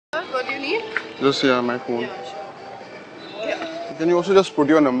What do you need? Just my phone. Yeah, sure. Yeah. Can you also just put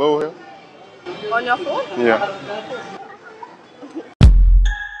your number over here? On your phone? Yeah.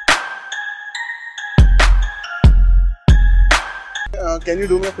 Can you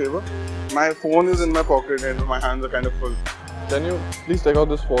do me a favor? My phone is in my pocket and my hands are kind of full. Can you please take out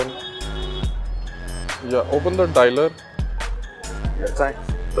this phone? Yeah, open the dialer. Yeah, thanks.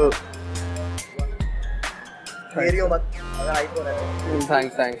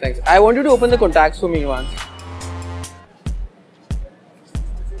 Thanks. I want you to open the contacts for me once.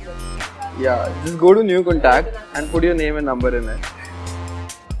 Yeah, just go to new contact and put your name and number in it.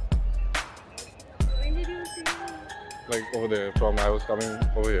 When did you see me? Like over there, I was coming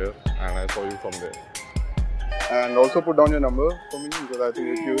over here and I saw you from there. And also put down your number for me because I think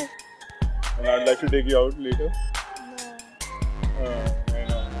you're cute. And I'd like to take you out later.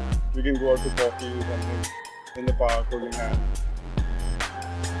 And we can go out to coffee or something in the park holding hands.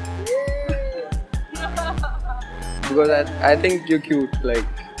 Because I think you're cute, like.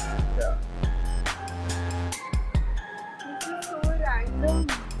 Yeah. This is so random.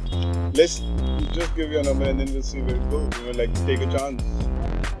 Let's just give your number and then we'll see where it goes. We will like take a chance.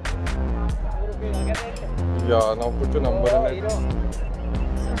 Yeah, now put your number in it.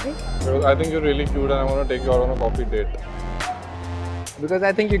 Sorry? Because I think you're really cute and I want to take you out on a coffee date. Because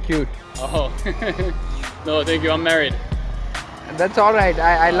I think you're cute. Oh, no, thank you. I'm married. That's alright.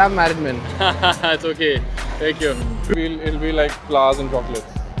 I love married men. It's okay. Thank you. It'll be like flowers and chocolates.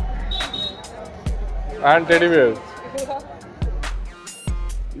 And teddy bears.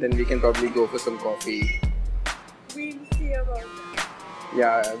 Then we can probably go for some coffee. We'll see about that.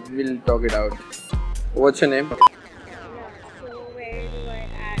 Yeah, we'll talk it out. What's your name? Yeah, so where do I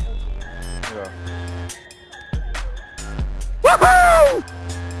add? Okay. Yeah.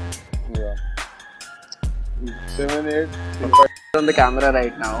 Yeah. 7, 8. On the camera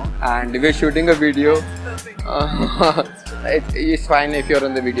right now and we're shooting a video. Perfect. It's fine if you're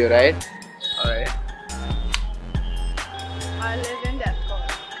on the video, right? Alright. I live in Defcon.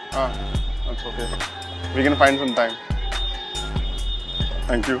 That's okay. We can find some time.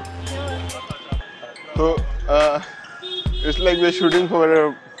 Thank you. So, it's like we're shooting for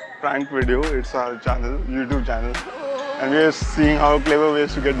a prank video. It's our channel, YouTube channel. And we're seeing how clever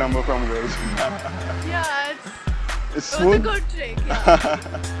ways to get number from girls. Yeah, It's it was a smooth. good trick. Yeah.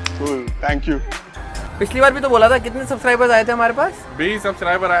 Cool. Thank you. पिछली बार भी तो बोला था कितने subscribers आए थे हमारे पास 20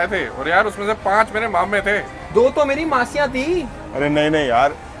 subscriber आए थे और यार उसमें से 5 मेरे मामे थे 2 तो मेरी मासियां थी अरे नहीं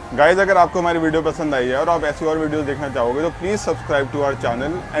यार गाइज अगर आपको हमारी वीडियो पसंद आई है और आप ऐसी और वीडियोस देखना चाहोगे तो please subscribe to our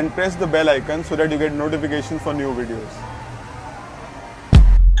channel and press the bell icon so that you get notification for new videos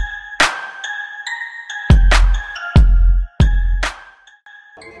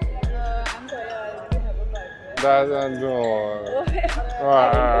I'm sorry, I already have a partner. That's no.